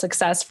physical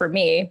success for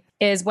me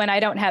is when I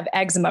don't have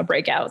eczema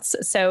breakouts.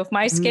 So if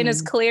my skin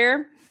is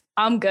clear,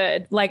 I'm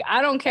good. Like,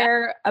 I don't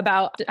care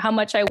about how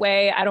much I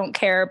weigh. I don't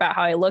care about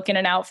how I look in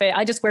an outfit.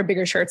 I just wear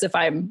bigger shirts if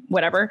I'm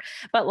whatever.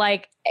 But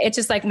like, it's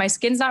just like my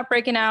skin's not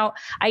breaking out.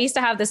 I used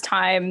to have this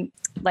time,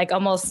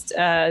 almost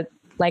a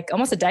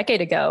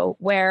decade ago,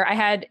 where I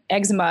had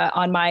eczema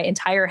on my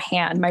entire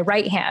hand, my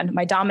right hand,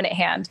 my dominant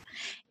hand.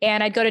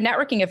 And I'd go to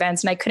networking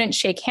events and I couldn't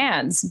shake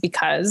hands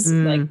because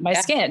my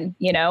skin,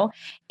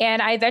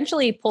 and I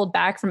eventually pulled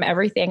back from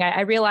everything.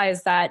 I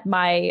realized that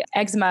my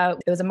eczema,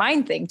 it was a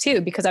mind thing too,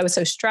 because I was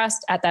so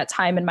stressed at that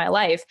time in my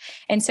life.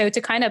 And so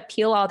to kind of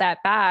peel all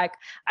that back,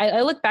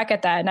 I look back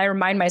at that and I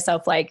remind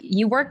myself, like,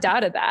 you worked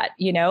out of that,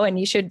 and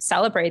you should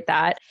celebrate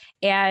that.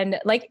 And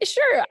like,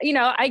 sure,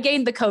 I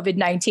gained the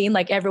COVID-19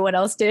 like everyone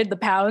else did, the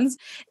pounds.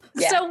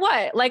 Yeah. So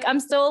what? Like,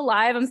 I'm still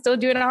alive. I'm still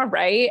doing all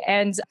right.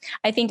 And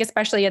I think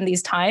especially in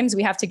these times,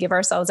 we have to give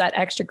ourselves that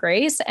extra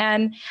grace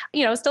and,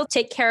 still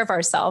take care of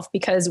ourselves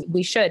because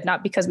we should,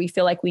 not because we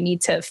feel like we need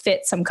to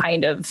fit some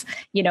kind of,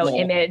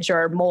 image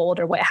or mold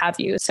or what have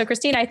you. So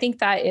Christine, I think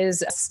that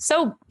is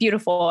so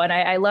beautiful. And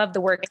I love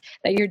the work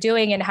that you're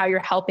doing and how you're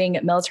helping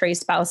military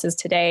spouses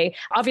today.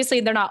 Obviously,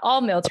 they're not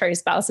all military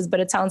spouses, but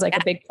it sounds like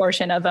a big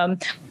portion of them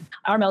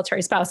are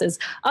military spouses.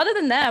 Other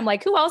than them,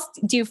 like, who else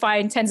do you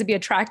find tends to be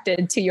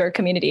attracted to your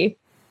community?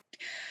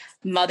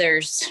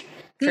 Mothers,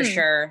 for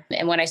sure.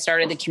 And when I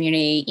started the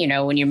community,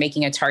 when you're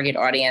making a target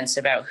audience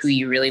about who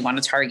you really want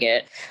to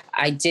target,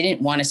 I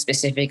didn't want to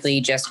specifically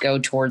just go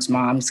towards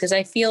moms because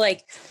I feel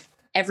like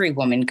every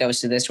woman goes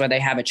to this, whether they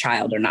have a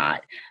child or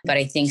not. But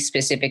I think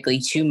specifically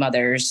to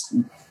mothers,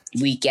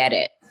 we get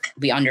it.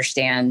 We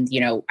understand,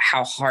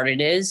 how hard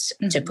it is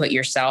to put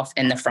yourself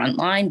in the front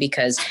line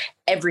because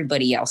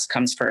everybody else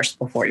comes first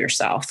before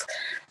yourself.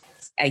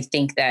 I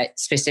think that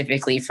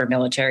specifically for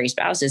military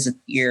spouses,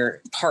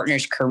 your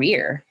partner's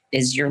career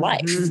is your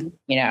life,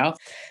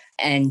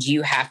 and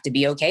you have to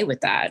be okay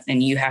with that.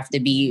 And you have to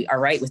be all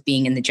right with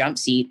being in the jump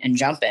seat and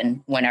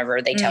jumping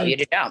whenever they tell you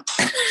to jump,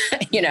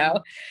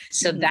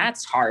 So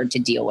that's hard to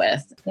deal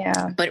with.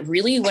 Yeah. But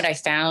really what I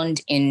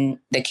found in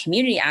the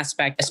community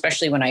aspect,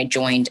 especially when I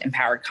joined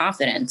Empowered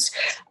Confidence,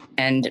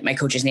 and my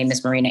coach's name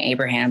is Marina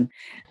Abraham.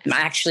 I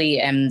actually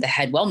am the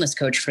head wellness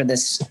coach for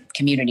this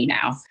community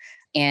now.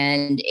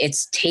 And it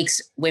takes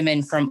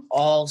women from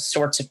all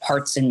sorts of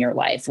parts in your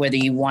life, whether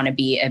you want to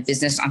be a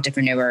business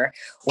entrepreneur,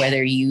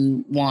 whether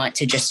you want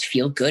to just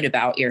feel good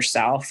about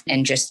yourself,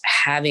 and just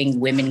having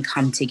women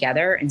come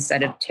together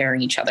instead of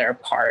tearing each other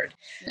apart.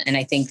 And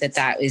I think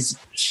that is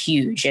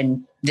huge.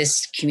 And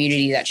this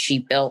community that she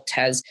built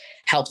has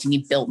helped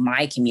me build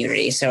my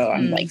community. So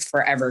I'm like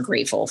forever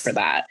grateful for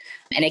that.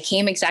 And it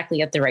came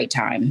exactly at the right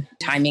time.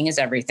 Timing is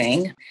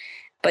everything.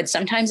 But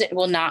sometimes it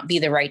will not be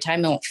the right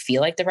time. It won't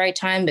feel like the right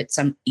time, but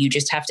you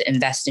just have to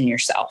invest in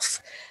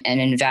yourself and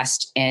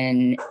invest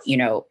in,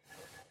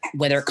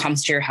 whether it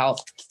comes to your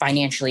health,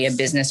 financially, a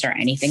business or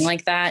anything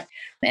like that.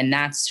 And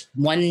that's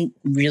one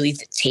really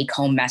take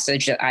home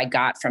message that I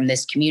got from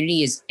this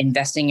community is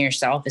investing in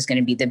yourself is going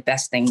to be the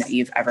best thing that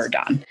you've ever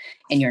done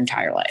in your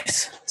entire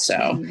life.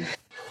 So,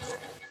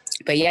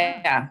 but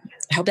yeah,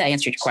 I hope that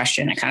answered your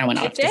question. I kind of went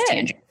off this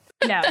tangent.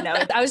 No,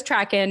 I was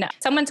tracking.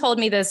 Someone told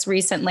me this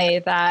recently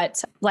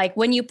that like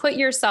when you put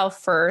yourself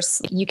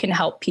first, you can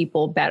help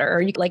people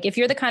better. Like if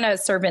you're the kind of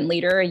servant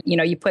leader,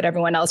 you put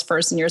everyone else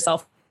first and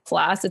yourself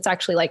last, it's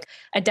actually like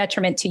a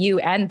detriment to you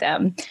and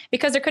them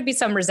because there could be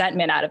some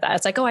resentment out of that.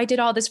 It's like, oh, I did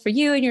all this for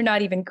you and you're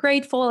not even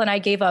grateful. And I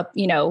gave up,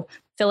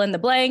 fill in the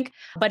blank.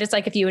 But it's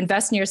like, if you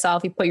invest in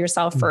yourself, you put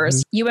yourself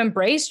first, you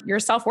embrace your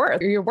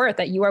self-worth, your worth,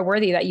 that you are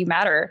worthy, that you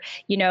matter.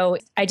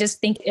 I just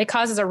think it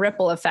causes a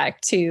ripple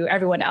effect to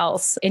everyone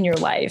else in your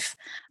life.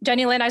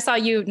 Jenny Lynn, I saw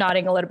you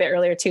nodding a little bit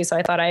earlier too. So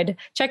I thought I'd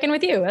check in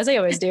with you as I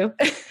always do.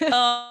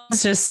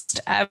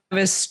 I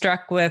was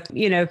struck with,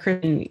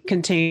 Kristen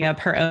continuing up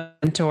her own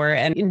mentor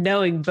and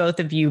knowing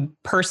both of you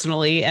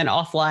personally and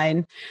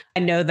offline. I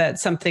know that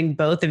something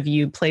both of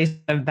you place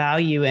a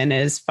value in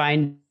is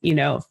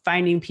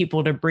finding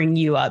people to bring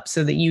you up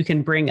so that you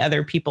can bring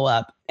other people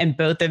up. And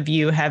both of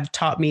you have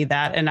taught me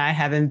that. And I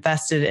have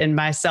invested in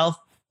myself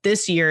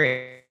this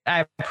year.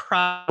 I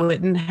probably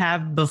wouldn't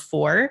have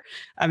before.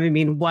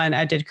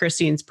 I did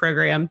Christine's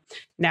program.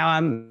 Now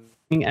I'm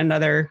doing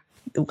another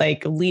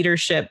like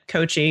leadership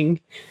coaching.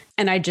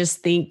 And I just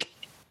think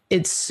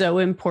it's so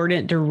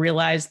important to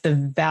realize the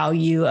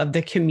value of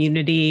the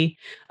community,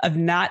 of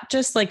not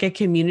just like a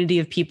community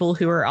of people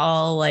who are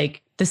all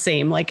like the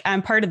same. Like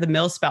I'm part of the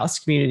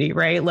MilSpouse community,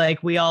 right?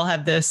 Like we all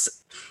have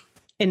this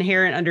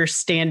inherent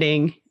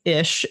understanding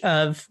ish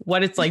of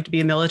what it's like to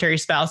be a military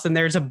spouse. And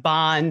there's a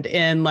bond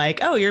in like,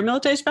 oh, you're a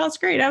military spouse.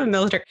 Great. I'm a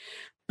military.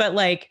 But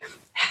like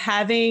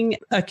having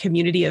a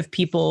community of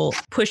people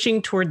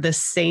pushing toward the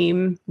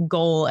same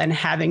goal and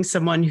having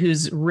someone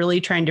who's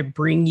really trying to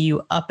bring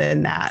you up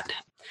in that,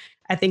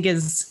 I think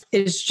is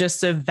just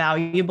so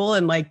valuable.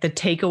 And like the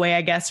takeaway,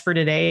 I guess, for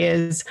today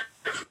is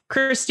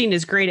Christine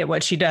is great at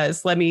what she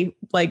does. Let me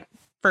like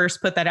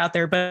first put that out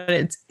there,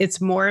 but it's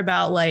more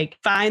about like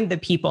find the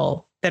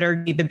people that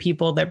are the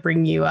people that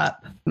bring you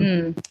up.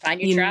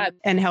 Find your tribe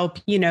and help,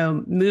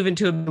 move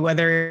into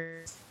whether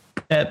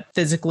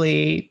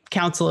physically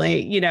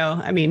counseling,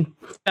 I mean,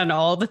 done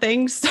all the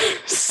things.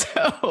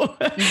 So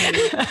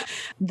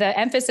the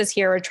emphasis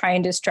here we're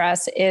trying to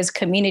stress is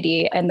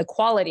community and the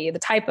quality, the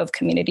type of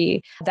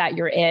community that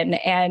you're in.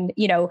 And,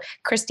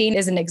 Christine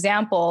is an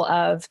example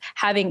of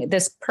having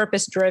this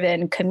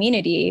purpose-driven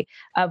community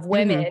of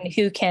women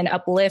who can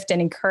uplift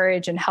and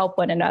encourage and help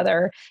one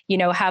another,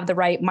 have the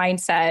right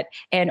mindset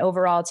and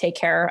overall take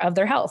care of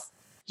their health.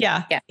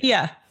 Yeah.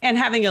 And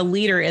having a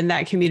leader in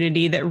that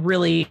community that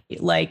really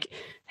like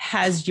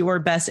has your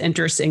best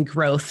interests in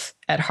growth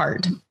at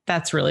heart.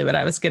 That's really what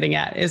I was getting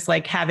at, is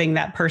like having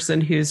that person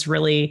who's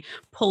really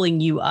pulling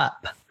you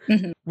up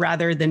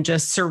rather than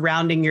just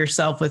surrounding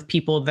yourself with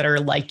people that are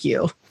like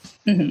you.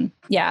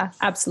 Yeah,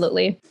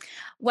 absolutely.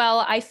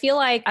 Well, I feel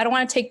like I don't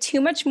want to take too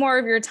much more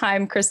of your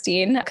time,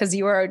 Christine, because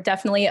you are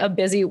definitely a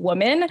busy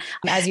woman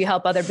as you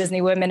help other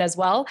busy women as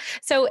well.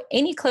 So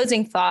any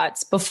closing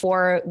thoughts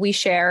before we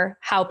share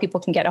how people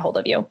can get a hold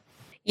of you?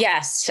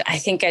 Yes, I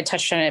think I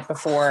touched on it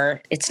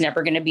before. It's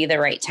never going to be the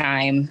right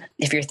time.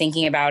 If you're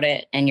thinking about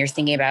it and you're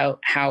thinking about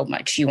how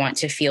much you want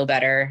to feel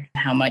better,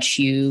 how much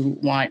you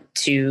want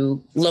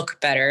to look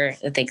better,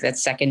 I think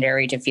that's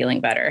secondary to feeling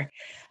better.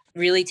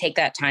 Really take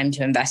that time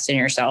to invest in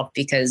yourself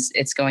because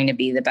it's going to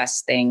be the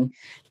best thing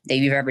that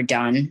you've ever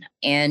done.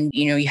 And,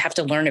 you have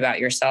to learn about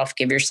yourself,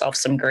 give yourself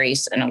some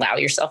grace and allow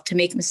yourself to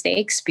make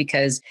mistakes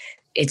because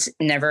it's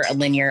never a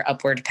linear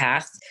upward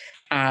path.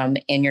 And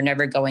you're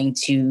never going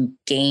to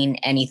gain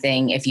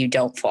anything if you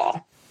don't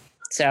fall.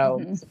 So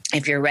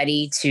if you're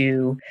ready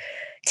to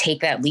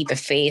take that leap of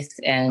faith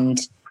and,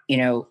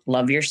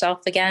 love yourself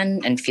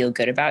again and feel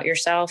good about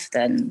yourself,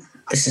 then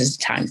this is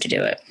the time to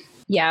do it.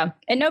 Yeah.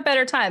 And no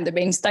better time than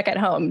being stuck at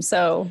home.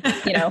 So,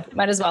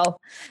 might as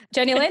well.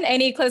 Jenny Lynn,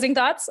 any closing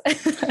thoughts?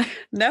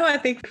 No, I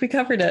think we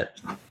covered it.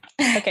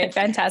 Okay,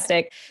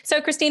 fantastic.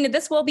 So Christine,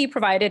 this will be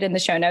provided in the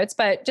show notes,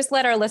 but just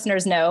let our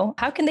listeners know,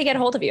 how can they get a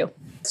hold of you?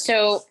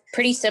 So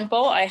pretty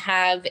simple. I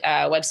have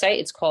a website.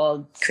 It's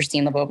called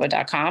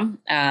ChristineLabopa.com.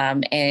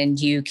 And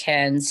you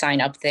can sign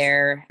up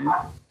there.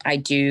 I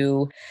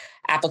do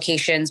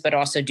applications, but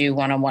also do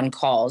one-on-one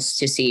calls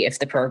to see if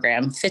the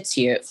program fits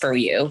for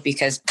you,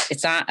 because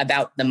it's not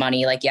about the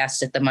money. Like,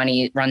 yes, if the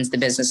money runs the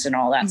business and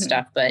all that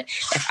stuff, but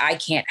if I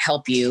can't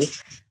help you,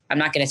 I'm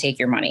not going to take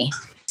your money.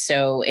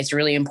 So it's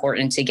really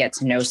important to get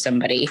to know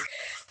somebody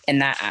in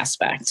that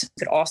aspect.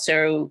 You could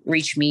also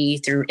reach me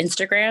through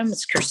Instagram.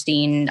 It's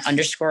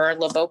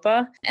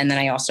Christine_Labopa. And then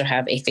I also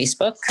have a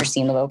Facebook,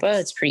 Christine Labopa.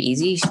 It's pretty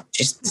easy.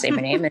 Just say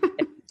my name.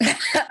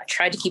 I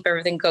tried to keep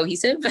everything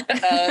cohesive.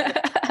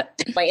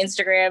 My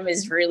Instagram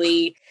is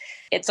really,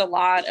 it's a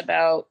lot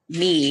about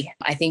me.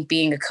 I think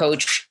being a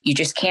coach, you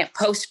just can't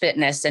post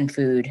fitness and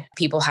food.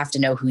 People have to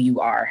know who you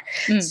are.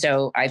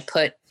 So I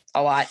put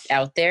a lot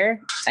out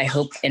there. I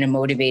hope in a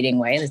motivating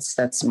way.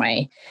 That's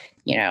my,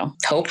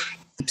 hope.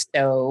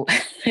 So,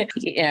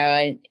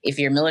 if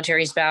you're a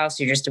military spouse,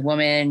 you're just a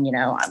woman,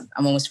 I'm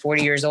almost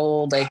 40 years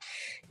old. Like,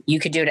 you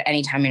could do it at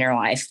any time in your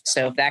life.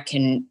 So if that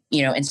can,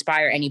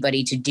 inspire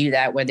anybody to do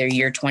that, whether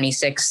you're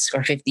 26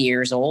 or 50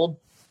 years old,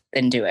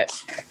 then do it.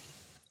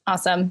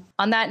 Awesome.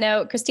 On that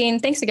note, Christine,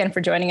 thanks again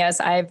for joining us.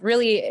 I've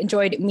really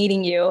enjoyed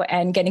meeting you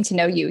and getting to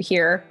know you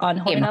here on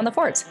Holding on the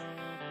Fort.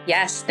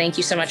 Yes. Thank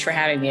you so much for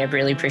having me. I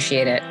really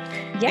appreciate it.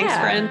 Yeah.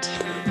 Thanks,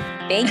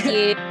 friend. Thank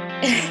you.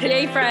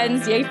 Yay,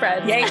 friends. Yay,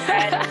 friends. Yay,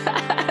 friends.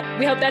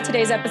 We hope that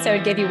today's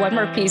episode gave you one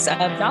more piece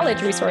of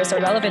knowledge, resource, or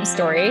relevant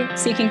story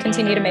so you can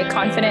continue to make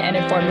confident and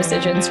informed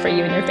decisions for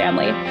you and your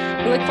family.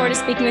 We look forward to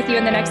speaking with you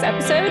in the next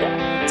episode.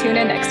 Tune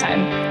in next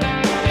time.